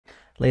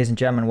Ladies and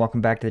gentlemen,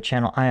 welcome back to the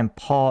channel. I am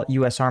Paul,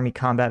 U.S. Army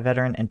combat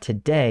veteran, and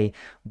today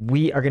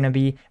we are going to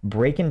be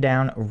breaking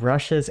down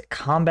Russia's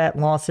combat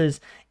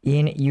losses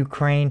in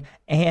Ukraine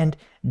and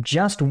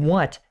just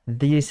what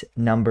these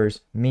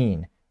numbers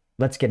mean.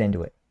 Let's get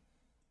into it.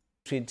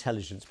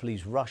 Intelligence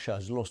believes Russia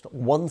has lost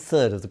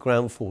 1/3 of the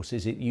ground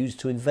forces it used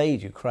to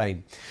invade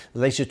Ukraine. The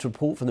latest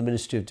report from the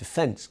Ministry of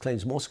Defense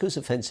claims Moscow's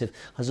offensive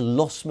has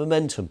lost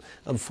momentum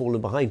and fallen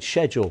behind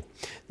schedule.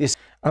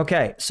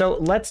 Okay, so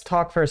let's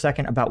talk for a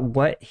second about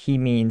what he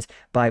means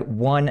by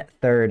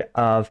 1/3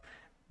 of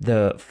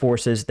the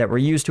forces that were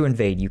used to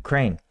invade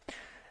Ukraine.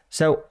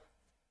 So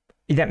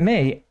that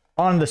may,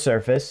 on the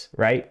surface,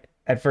 right,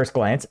 at first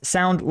glance,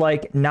 sound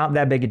like not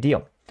that big a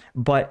deal.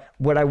 But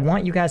what I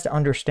want you guys to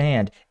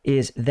understand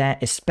is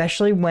that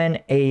especially when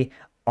a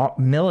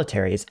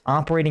military is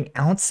operating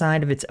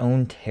outside of its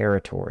own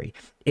territory,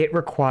 it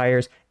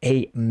requires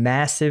a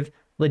massive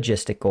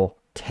logistical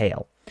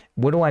tail.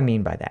 What do I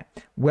mean by that?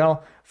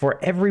 Well, for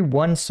every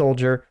one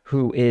soldier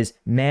who is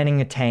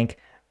manning a tank,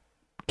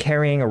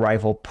 carrying a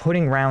rifle,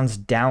 putting rounds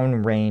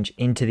downrange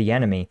into the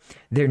enemy,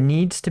 there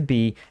needs to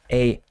be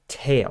a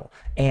tail.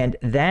 And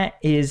that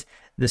is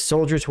the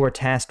soldiers who are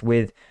tasked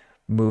with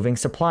moving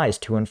supplies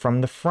to and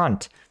from the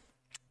front,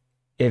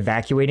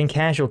 evacuating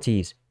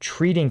casualties,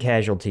 treating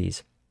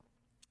casualties,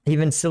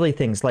 even silly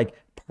things like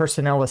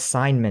personnel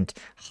assignment,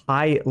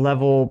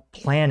 high-level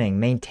planning,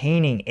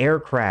 maintaining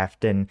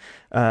aircraft, and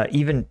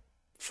even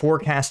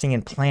forecasting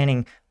and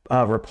planning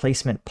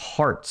replacement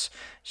parts,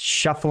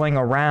 shuffling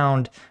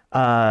around,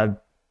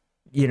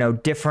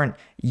 different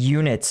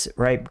units,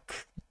 right?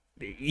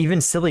 Even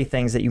silly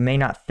things that you may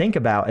not think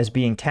about as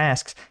being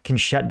tasks can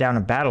shut down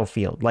a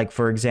battlefield. Like,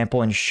 for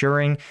example,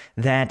 ensuring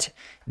that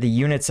the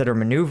units that are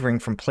maneuvering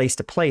from place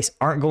to place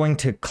aren't going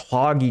to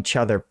clog each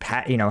other,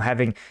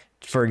 having,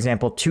 for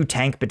example, 2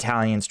 tank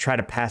battalions try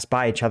to pass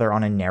by each other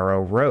on a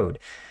narrow road.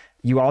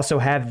 You also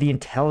have the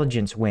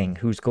intelligence wing,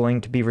 who's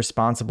going to be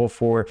responsible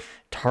for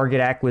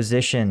target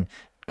acquisition,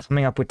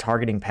 coming up with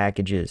targeting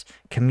packages,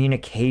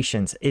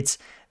 communications. It's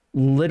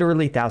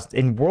literally thousands.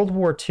 In World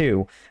War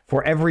II,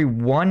 for every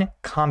one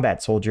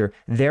combat soldier,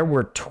 there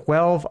were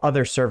 12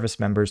 other service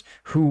members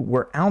who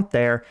were out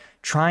there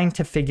trying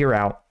to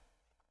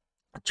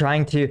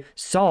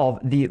solve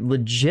the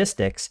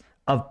logistics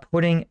of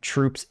putting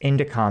troops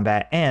into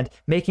combat and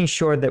making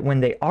sure that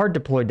when they are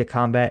deployed to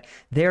combat,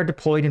 they are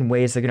deployed in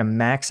ways that are going to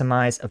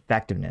maximize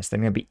effectiveness. They're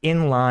going to be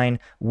in line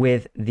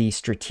with the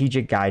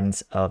strategic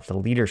guidance of the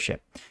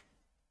leadership.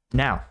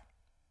 Now,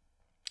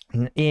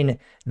 in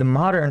the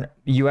modern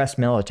U.S.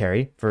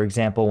 military, for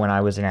example, when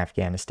I was in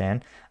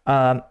Afghanistan,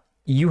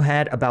 you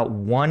had about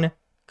one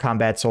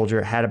combat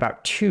soldier had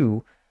about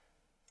 2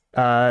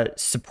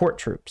 support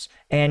troops.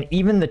 And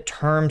even the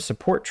term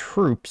support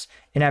troops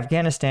in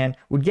Afghanistan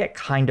would get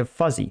kind of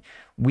fuzzy.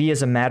 We,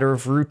 as a matter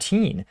of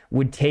routine,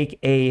 would take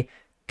a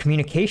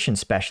communication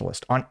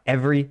specialist on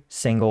every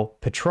single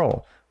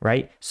patrol,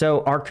 right?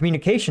 So our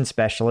communication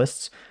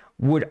specialists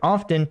would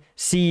often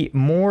see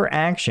more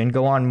action,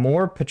 go on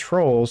more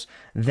patrols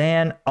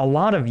than a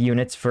lot of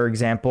units, for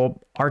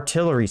example,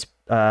 artillery's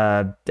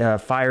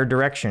fire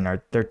direction,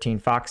 or 13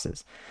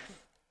 Foxes.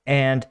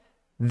 And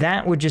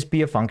that would just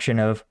be a function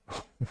of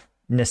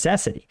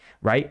necessity,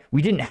 right?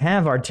 We didn't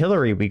have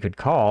artillery we could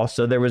call,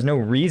 so there was no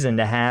reason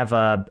to have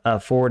a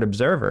forward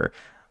observer,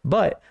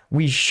 but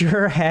we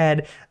sure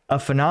had a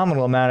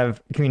phenomenal amount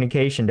of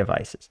communication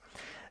devices.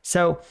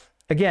 So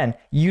again,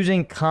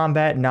 using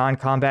combat,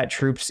 non-combat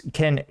troops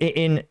can,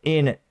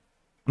 in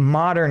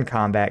modern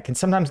combat, can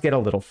sometimes get a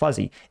little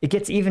fuzzy. It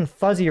gets even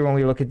fuzzier when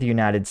we look at the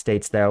United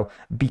States, though,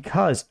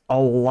 because a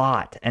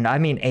lot, and I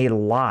mean a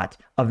lot,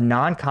 of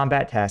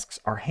non-combat tasks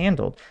are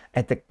handled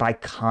by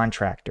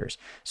contractors.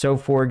 So,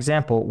 for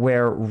example,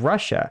 where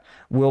Russia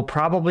will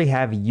probably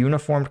have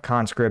uniformed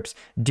conscripts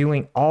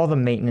doing all the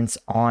maintenance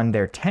on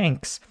their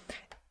tanks,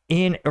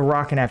 in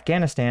Iraq and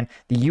Afghanistan,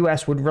 the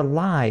U.S. would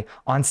rely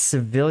on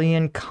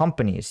civilian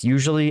companies,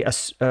 usually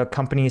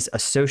companies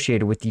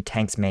associated with the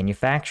tank's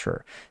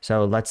manufacturer.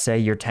 So let's say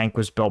your tank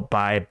was built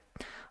by,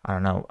 I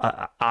don't know,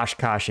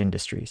 Oshkosh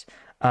Industries.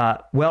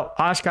 Well,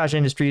 Oshkosh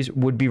Industries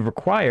would be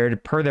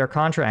required, per their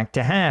contract,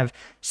 to have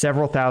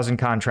several thousand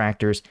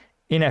contractors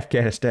in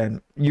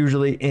Afghanistan,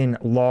 usually in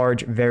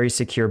large, very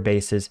secure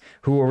bases,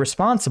 who are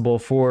responsible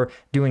for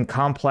doing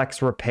complex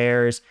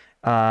repairs,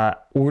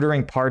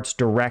 ordering parts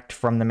direct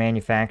from the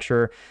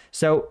manufacturer.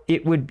 So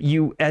it would,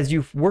 as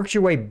you've worked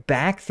your way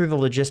back through the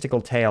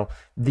logistical tail,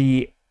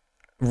 the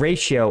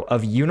ratio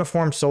of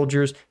uniformed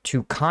soldiers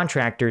to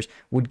contractors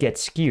would get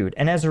skewed.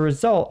 And as a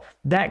result,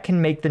 that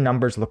can make the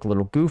numbers look a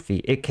little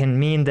goofy. It can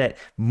mean that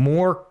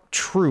more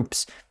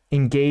troops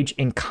engage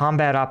in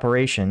combat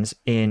operations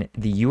in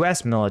the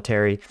U.S.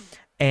 military,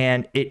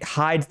 and it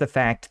hides the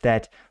fact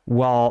that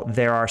while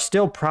there are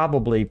still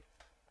probably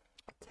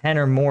 10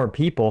 or more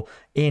people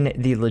in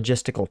the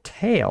logistical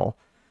tail,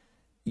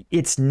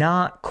 it's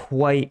not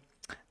quite,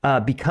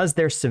 because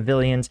they're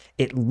civilians,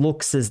 it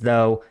looks as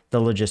though the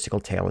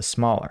logistical tail is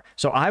smaller.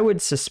 So I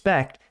would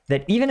suspect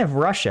that even if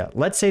Russia,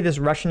 let's say this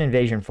Russian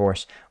invasion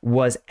force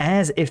was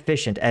as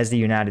efficient as the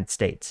United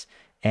States,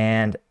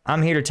 and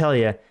I'm here to tell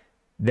you,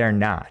 they're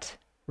not,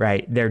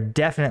 right? They're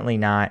definitely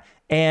not.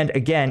 And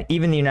again,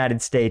 even the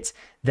United States,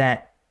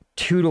 that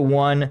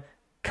 2-to-1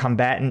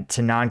 combatant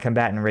to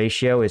non-combatant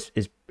ratio is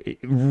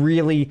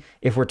really,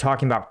 if we're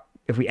talking about,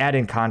 if we add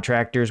in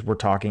contractors, we're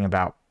talking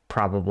about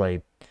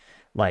probably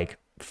like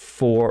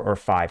 4 or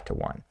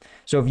 5-to-1.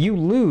 So if you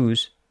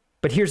lose,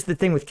 but here's the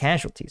thing with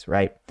casualties,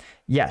 right?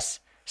 Yes,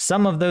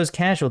 some of those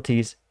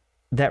casualties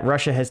that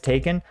Russia has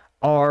taken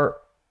are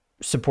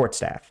support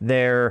staff.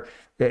 They're,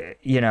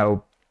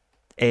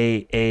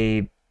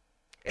 a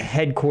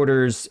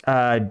headquarters,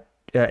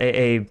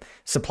 a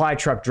supply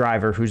truck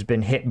driver who's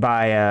been hit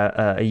by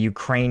a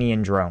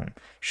Ukrainian drone.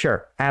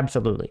 Sure,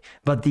 absolutely.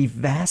 But the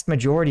vast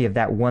majority of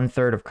that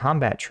 1/3 of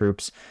combat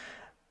troops,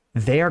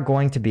 they are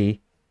going to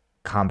be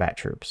combat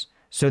troops.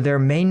 So there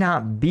may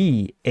not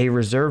be a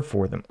reserve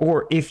for them.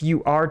 Or if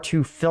you are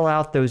to fill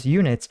out those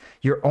units,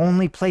 your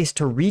only place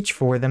to reach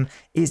for them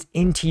is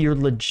into your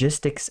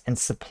logistics and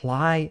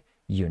supply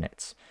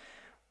units.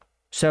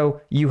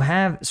 So you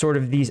have sort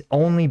of these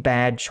only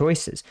bad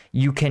choices.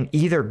 You can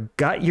either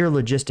gut your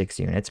logistics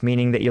units,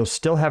 meaning that you'll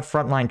still have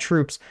frontline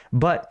troops,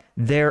 but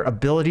their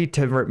ability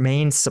to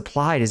remain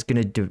supplied is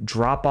going to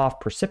drop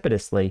off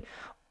precipitously,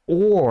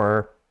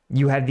 or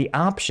you have the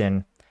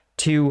option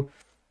to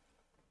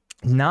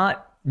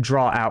not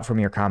draw out from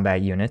your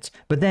combat units,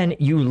 but then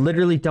you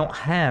literally don't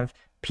have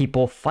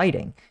people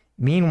fighting.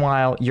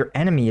 Meanwhile, your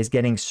enemy is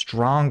getting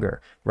stronger,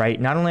 right?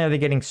 Not only are they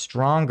getting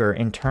stronger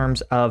in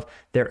terms of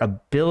their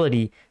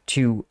ability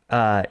to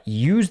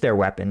use their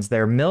weapons,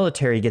 their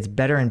military gets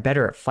better and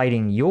better at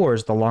fighting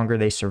yours the longer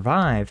they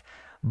survive,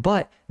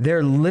 but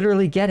they're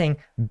literally getting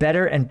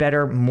better and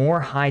better, more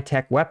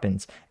high-tech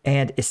weapons.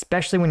 And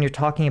especially when you're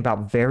talking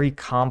about very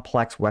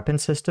complex weapon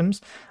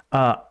systems,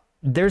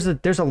 there's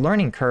a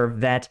learning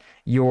curve that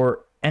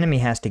your enemy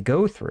has to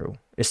go through,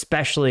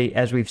 especially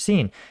as we've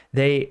seen.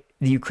 The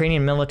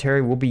Ukrainian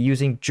military will be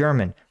using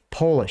German,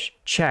 Polish,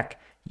 Czech,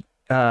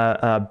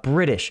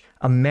 British,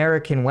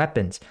 American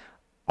weapons,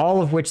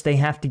 all of which they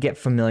have to get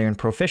familiar and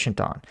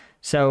proficient on.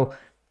 So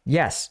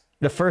yes,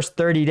 the first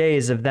 30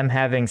 days of them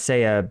having,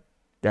 say, a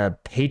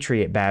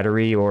Patriot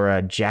battery or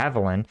a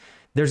Javelin,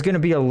 there's going to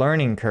be a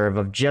learning curve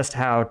of just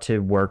how to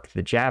work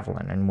the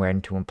Javelin and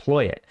when to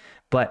employ it.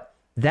 But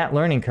that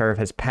learning curve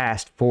has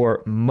passed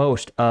for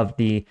most of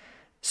the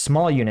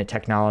small unit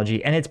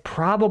technology, and it's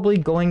probably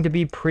going to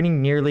be pretty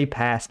nearly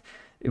past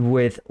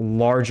with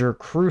larger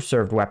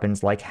crew-served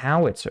weapons like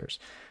howitzers.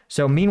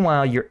 So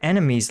meanwhile, your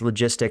enemy's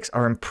logistics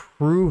are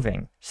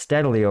improving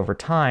steadily over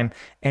time,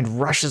 and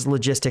Russia's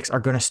logistics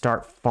are going to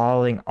start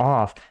falling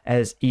off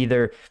as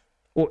they're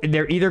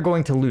either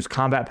going to lose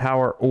combat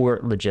power or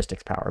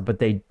logistics power, but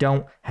they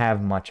don't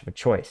have much of a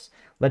choice.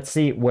 Let's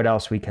see what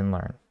else we can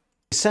learn.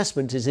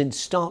 Assessment is in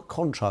stark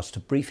contrast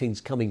to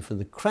briefings coming from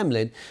the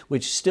Kremlin,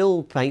 which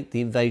still paint the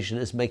invasion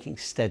as making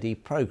steady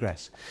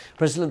progress.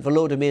 President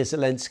Volodymyr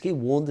Zelensky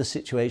warned the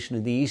situation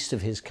in the east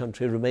of his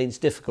country remains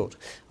difficult.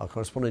 Our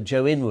correspondent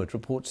Joe Inwood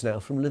reports now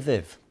from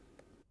Lviv.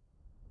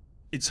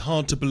 It's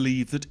hard to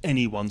believe that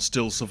anyone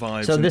still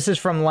survives. So this is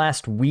from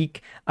last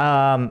week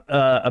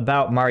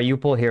about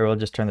Mariupol. Here, we'll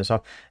just turn this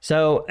off.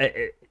 So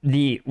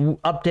the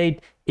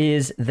update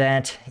is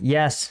that,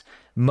 yes,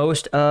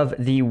 most of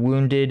the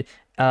wounded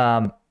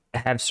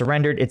have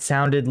surrendered. It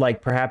sounded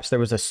like perhaps there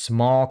was a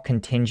small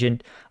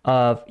contingent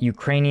of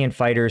Ukrainian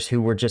fighters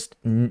who were just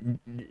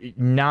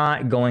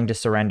not going to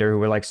surrender, who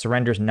were like,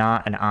 surrender's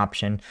not an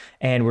option,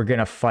 and we're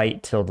going to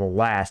fight till the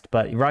last.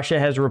 But Russia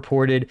has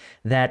reported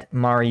that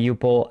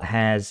Mariupol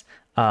has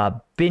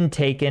been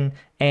taken,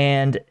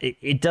 and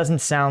it doesn't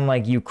sound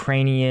like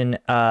Ukrainian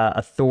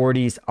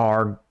authorities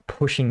are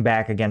pushing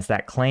back against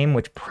that claim,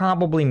 which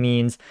probably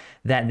means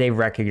that they've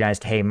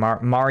recognized, hey,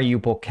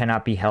 Mariupol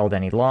cannot be held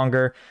any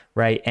longer,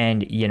 right?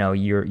 And, you know,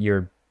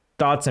 your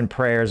thoughts and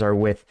prayers are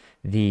with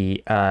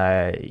the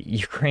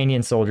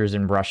Ukrainian soldiers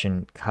in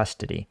Russian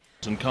custody.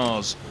 And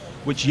cars,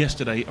 which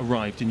yesterday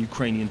arrived in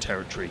Ukrainian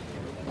territory.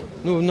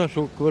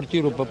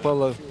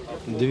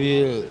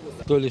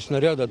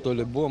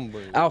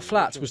 Our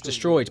flat was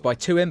destroyed by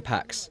 2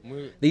 impacts.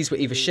 These were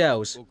either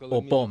shells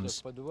or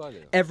bombs.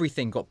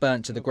 Everything got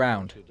burnt to the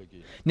ground.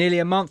 Nearly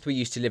a month we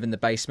used to live in the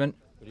basement,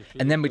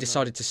 and then we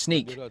decided to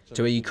sneak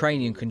to a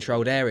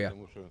Ukrainian-controlled area.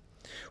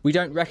 We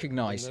don't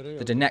recognise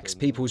the Donetsk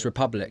People's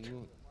Republic.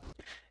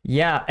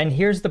 Yeah, and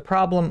here's the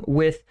problem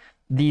with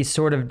these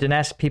sort of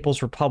Donetsk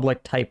People's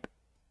Republic type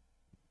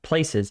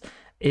places,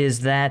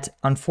 is that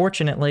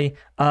unfortunately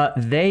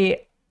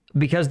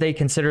because they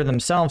consider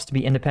themselves to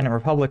be independent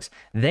republics,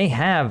 they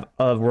have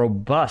a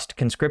robust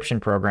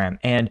conscription program.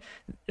 And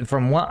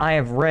from what I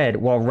have read,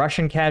 while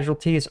Russian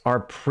casualties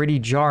are pretty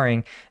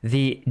jarring,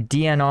 the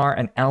DNR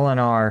and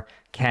LNR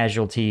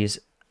casualties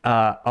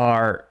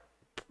are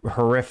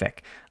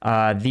horrific.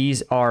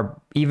 These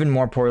are even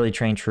more poorly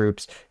trained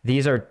troops.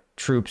 These are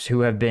troops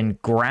who have been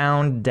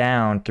ground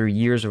down through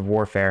years of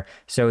warfare.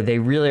 So they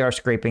really are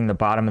scraping the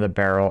bottom of the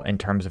barrel in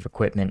terms of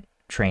equipment,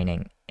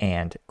 training,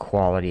 and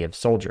quality of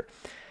soldier.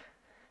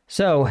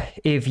 So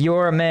if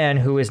you're a man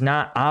who is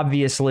not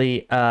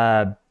obviously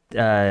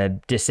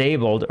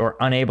disabled or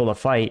unable to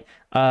fight,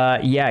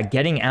 yeah,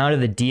 getting out of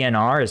the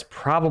DNR is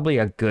probably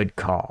a good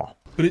call.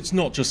 But it's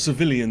not just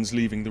civilians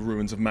leaving the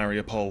ruins of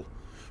Mariupol.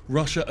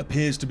 Russia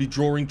appears to be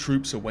drawing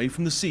troops away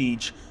from the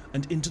siege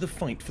and into the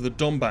fight for the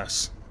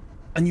Donbass.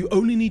 And you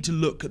only need to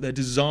look at their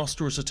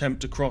disastrous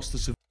attempt to cross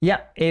the...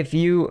 Yeah, if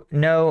you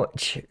know,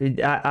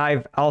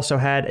 I've also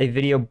had a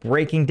video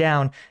breaking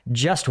down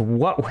just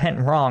what went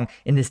wrong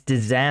in this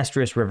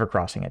disastrous river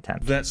crossing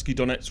attempt. Vetsky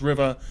Donets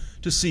River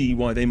to see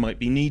why they might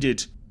be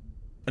needed.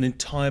 An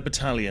entire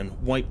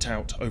battalion wiped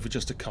out over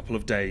just a couple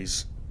of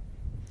days.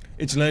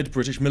 It's led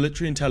British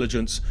military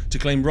intelligence to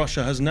claim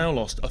Russia has now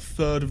lost a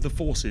third of the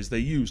forces they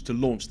used to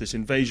launch this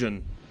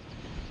invasion.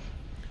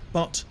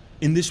 But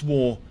in this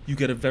war, you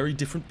get a very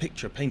different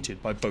picture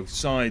painted by both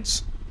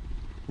sides.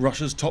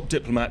 Russia's top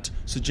diplomat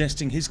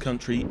suggesting his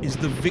country is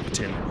the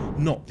victim,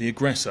 not the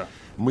aggressor.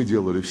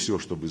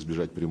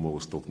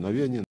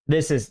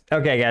 This is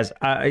okay, guys.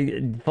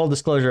 Full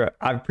disclosure,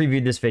 I've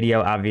previewed this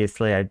video.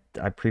 Obviously, I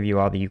preview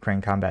all the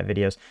Ukraine combat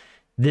videos.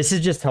 This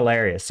is just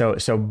hilarious.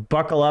 So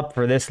buckle up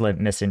for this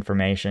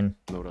misinformation.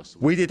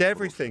 We did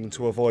everything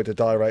to avoid a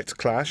direct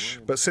clash,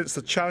 but since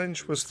the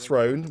challenge was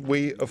thrown,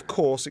 we of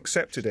course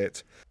accepted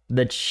it.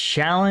 The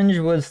challenge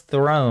was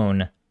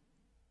thrown.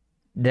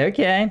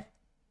 Okay.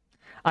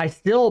 I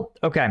still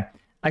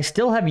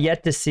have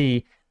yet to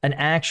see an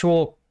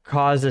actual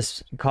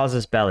casus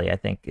belli, I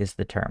think is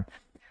the term,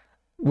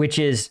 which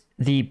is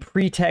the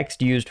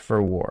pretext used for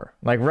war.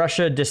 Like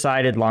Russia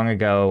decided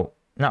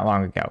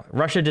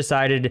Russia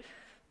decided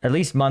at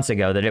least months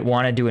ago that it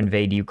wanted to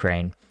invade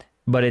Ukraine,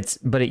 but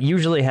it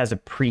usually has a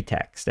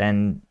pretext,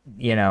 and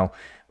you know,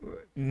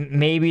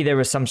 maybe there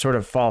was some sort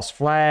of false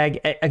flag.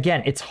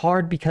 Again, it's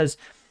hard because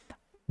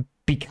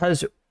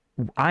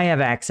I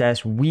have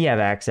access, we have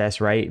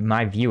access, right?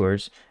 My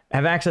viewers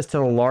have access to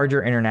the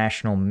larger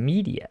international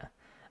media.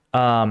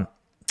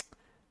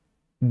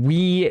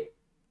 We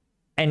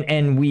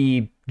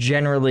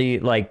generally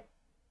like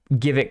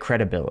give it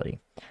credibility.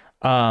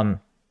 Because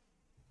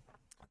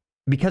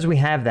we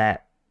have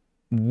that,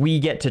 we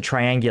get to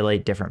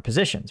triangulate different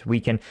positions. We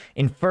can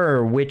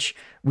infer we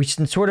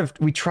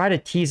try to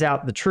tease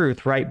out the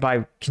truth, right,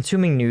 by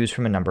consuming news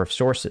from a number of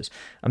sources.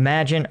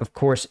 Imagine, of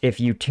course, if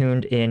you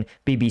tuned in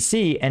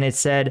BBC and it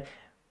said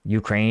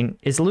Ukraine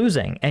is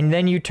losing, and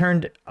then you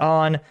turned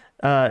on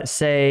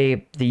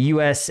say the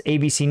US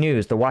ABC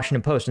News, the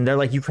Washington Post, and they're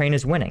like, Ukraine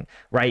is winning,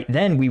 right?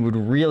 Then we would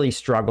really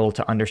struggle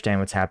to understand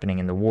what's happening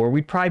in the war.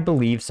 We'd probably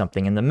believe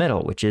something in the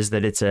middle, which is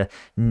that it's a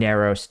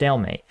narrow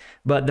stalemate.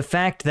 But the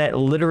fact that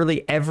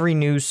literally every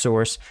news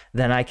source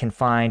that I can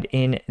find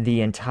in the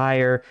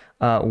entire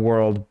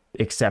world,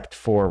 except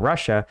for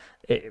Russia,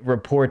 it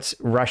reports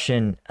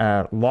Russian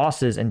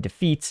losses and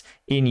defeats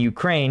in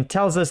Ukraine,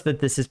 tells us that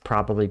this is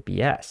probably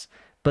BS.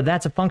 But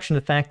that's a function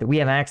of the fact that we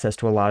have access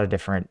to a lot of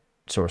different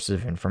sources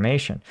of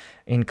information.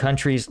 In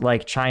countries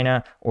like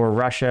China or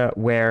Russia,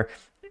 where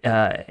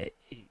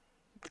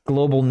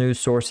global news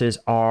sources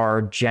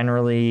are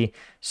generally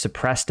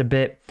suppressed a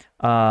bit,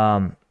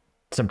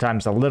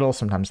 sometimes a little,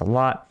 sometimes a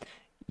lot,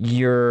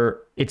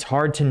 it's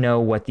hard to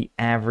know what the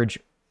average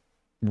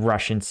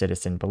Russian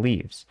citizen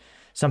believes.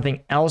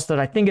 Something else that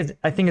I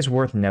think is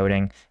worth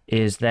noting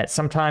is that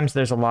sometimes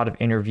there's a lot of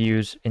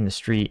interviews in the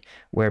street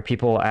where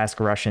people ask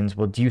Russians,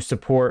 well, do you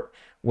support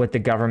what the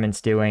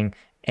government's doing?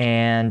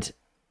 And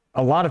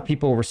a lot of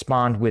people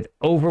respond with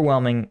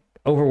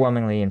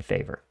overwhelmingly in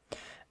favor.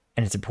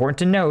 And it's important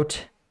to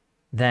note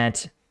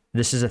that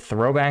this is a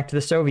throwback to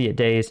the Soviet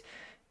days.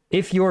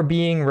 If you're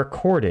being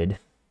recorded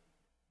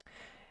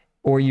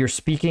or you're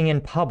speaking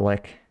in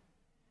public,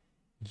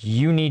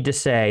 you need to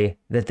say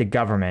that the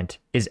government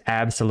is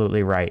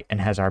absolutely right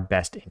and has our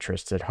best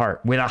interests at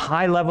heart with a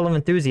high level of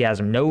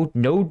enthusiasm.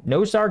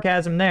 No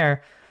sarcasm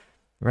there,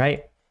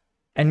 right?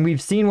 And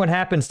we've seen what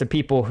happens to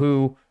people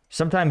who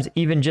sometimes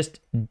even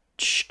just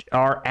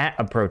are at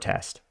a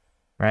protest,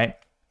 right?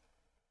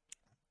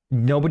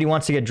 Nobody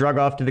wants to get drug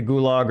off to the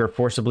gulag or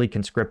forcibly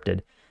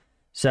conscripted.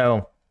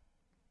 So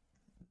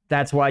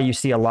that's why you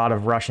see a lot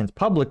of Russians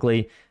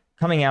publicly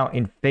coming out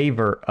in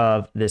favor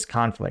of this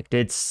conflict.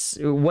 It's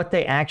what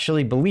they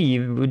actually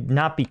believe would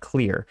not be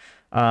clear.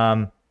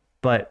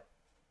 But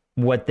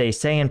what they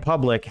say in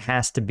public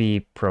has to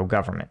be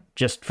pro-government,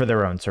 just for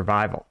their own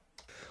survival.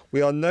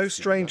 We are no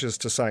strangers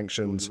to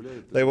sanctions.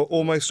 They were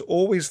almost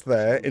always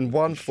there in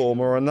one form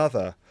or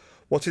another.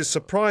 What is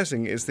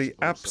surprising is the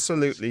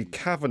absolutely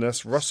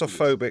cavernous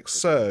Russophobic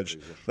surge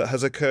that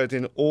has occurred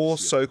in all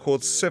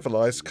so-called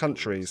civilized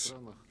countries.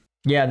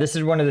 Yeah, this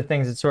is one of the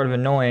things that's sort of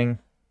annoying,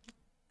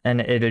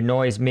 and it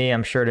annoys me,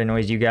 I'm sure it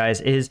annoys you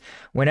guys, is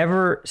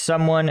whenever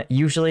someone,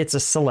 usually it's a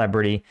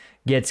celebrity,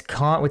 gets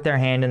caught with their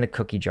hand in the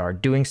cookie jar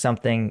doing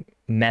something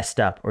messed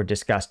up or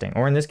disgusting,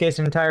 or in this case,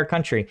 an entire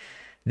country,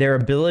 their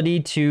ability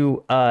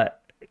to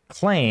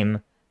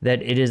claim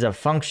that it is a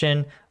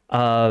function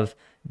of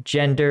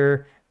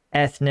gender,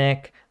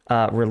 ethnic,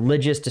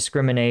 religious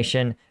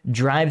discrimination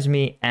drives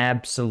me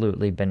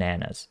absolutely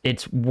bananas.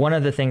 It's one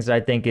of the things that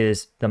I think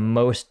is the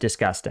most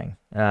disgusting,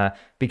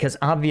 because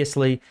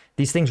obviously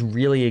these things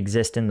really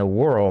exist in the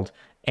world,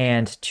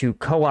 and to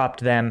co-opt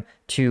them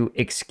to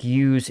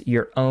excuse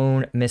your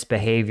own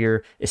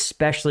misbehavior,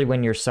 especially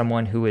when you're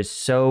someone who is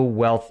so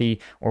wealthy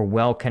or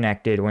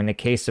well-connected, or in the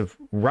case of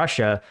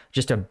Russia,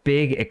 just a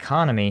big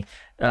economy,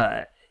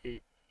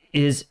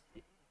 is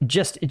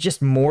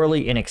just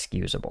morally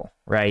inexcusable,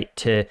 right?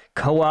 To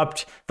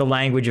co-opt the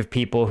language of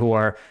people who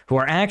are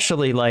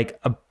actually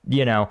like,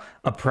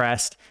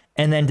 oppressed,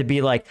 and then to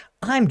be like,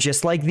 I'm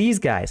just like these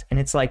guys. And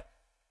it's like,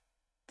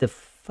 the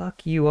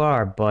fuck you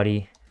are,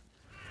 buddy.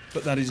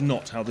 But that is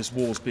not how this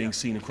war's being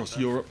seen across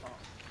Europe.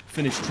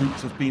 Finnish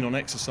troops have been on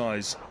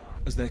exercise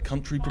as their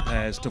country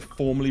prepares to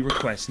formally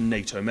request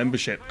NATO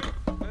membership.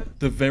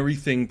 The very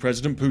thing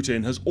President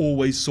Putin has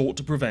always sought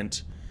to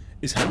prevent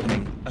is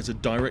happening as a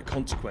direct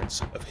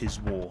consequence of his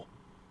war.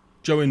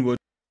 Joe Inwood.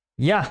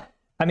 Yeah,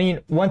 I mean,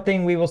 one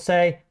thing we will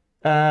say,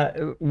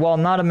 while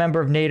not a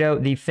member of NATO,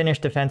 the Finnish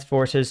Defense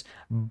Forces,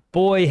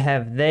 boy,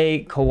 have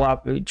they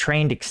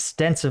trained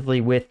extensively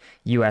with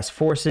U.S.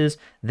 forces.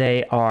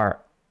 They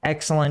are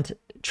excellent,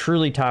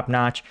 truly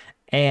top-notch,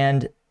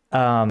 and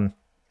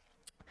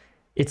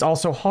it's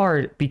also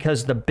hard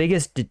because the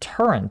biggest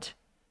deterrent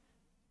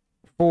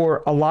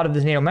for a lot of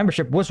this NATO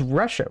membership was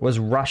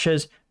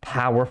Russia's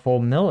powerful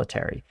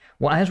military.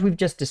 Well, as we've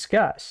just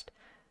discussed,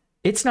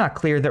 it's not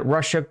clear that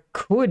Russia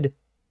could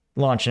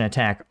launch an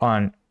attack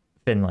on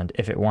Finland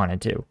if it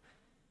wanted to.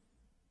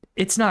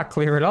 It's not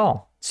clear at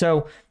all.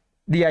 So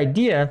the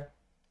idea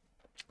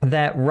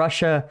that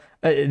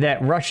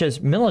Russia's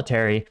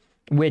military,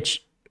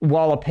 which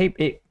while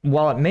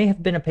it may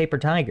have been a paper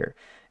tiger,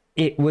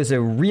 it was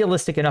a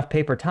realistic enough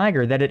paper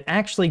tiger that it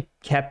actually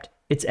kept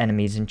its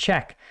enemies in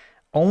check.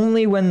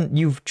 Only when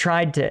you've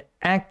tried to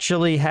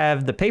actually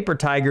have the paper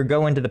tiger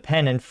go into the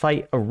pen and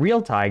fight a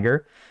real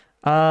tiger,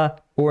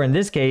 or in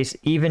this case,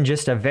 even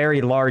just a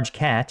very large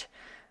cat,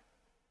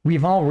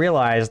 we've all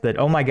realized that,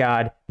 oh my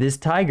God, this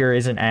tiger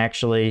is just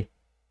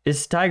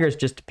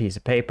a piece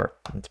of paper.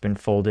 It's been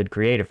folded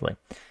creatively.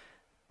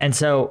 And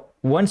so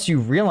once you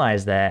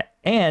realize that,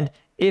 and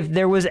if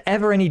there was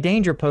ever any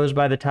danger posed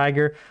by the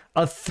tiger,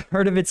 a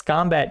third of its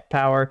combat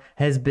power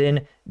has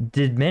been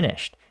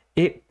diminished.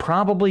 It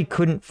probably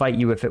couldn't fight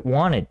you if it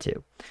wanted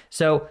to.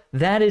 So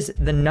that is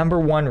the number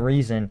one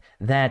reason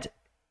that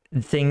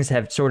things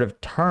have sort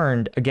of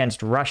turned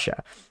against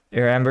Russia.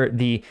 Remember,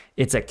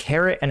 it's a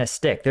carrot and a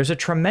stick. There's a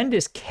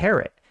tremendous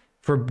carrot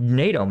for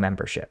NATO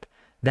membership.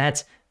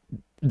 That's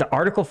the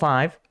Article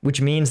 5,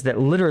 which means that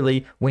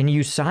literally when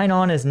you sign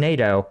on as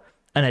NATO,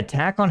 an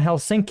attack on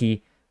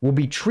Helsinki will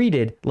be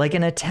treated like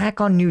an attack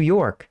on New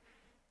York.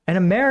 And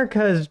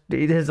America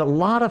has a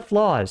lot of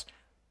flaws,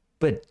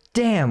 but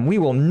damn, we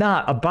will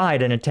not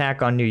abide an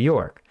attack on New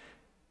York.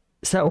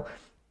 So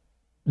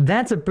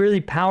that's a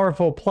really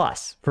powerful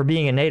plus for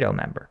being a NATO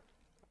member.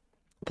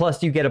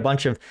 Plus, you get a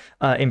bunch of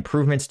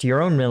improvements to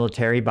your own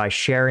military by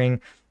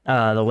sharing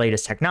the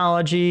latest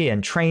technology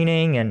and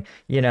training. And,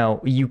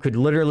 you could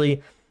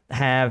literally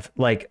have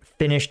like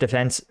Finnish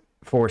Defense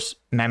Force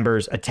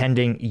members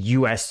attending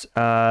U.S.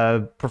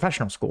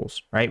 Professional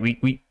schools, right?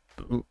 We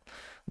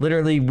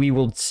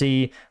will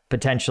see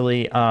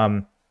potentially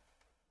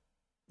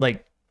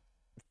like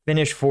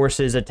Finnish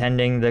forces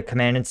attending the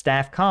Command and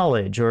Staff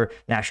College or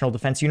National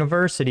Defense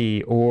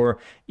University, or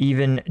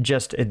even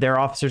just their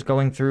officers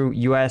going through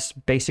U.S.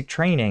 basic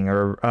training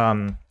or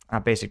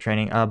not basic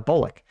training,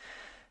 BOLIC,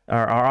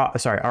 or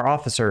our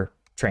officer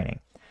training.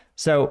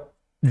 So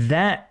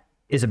that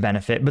is a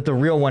benefit, but the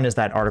real one is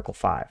that Article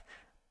 5.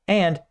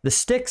 And the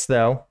sticks,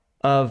 though,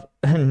 of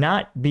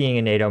not being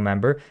a NATO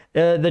member,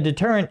 the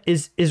deterrent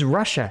is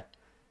Russia.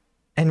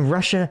 And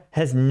Russia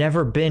has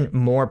never been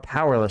more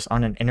powerless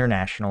on an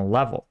international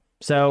level.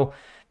 So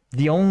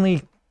the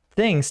only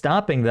thing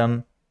stopping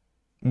them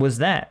was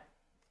that.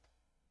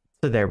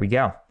 So there we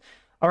go.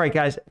 All right,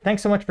 guys,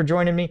 thanks so much for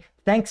joining me.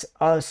 Thanks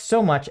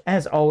so much,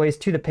 as always,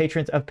 to the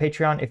patrons of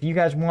Patreon. If you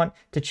guys want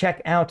to check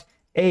out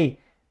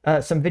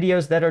some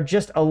videos that are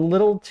just a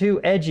little too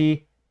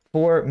edgy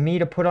for me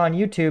to put on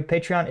YouTube,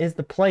 Patreon is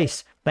the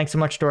place. Thanks so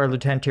much to our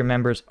Lieutenant Tier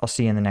members. I'll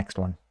see you in the next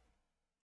one.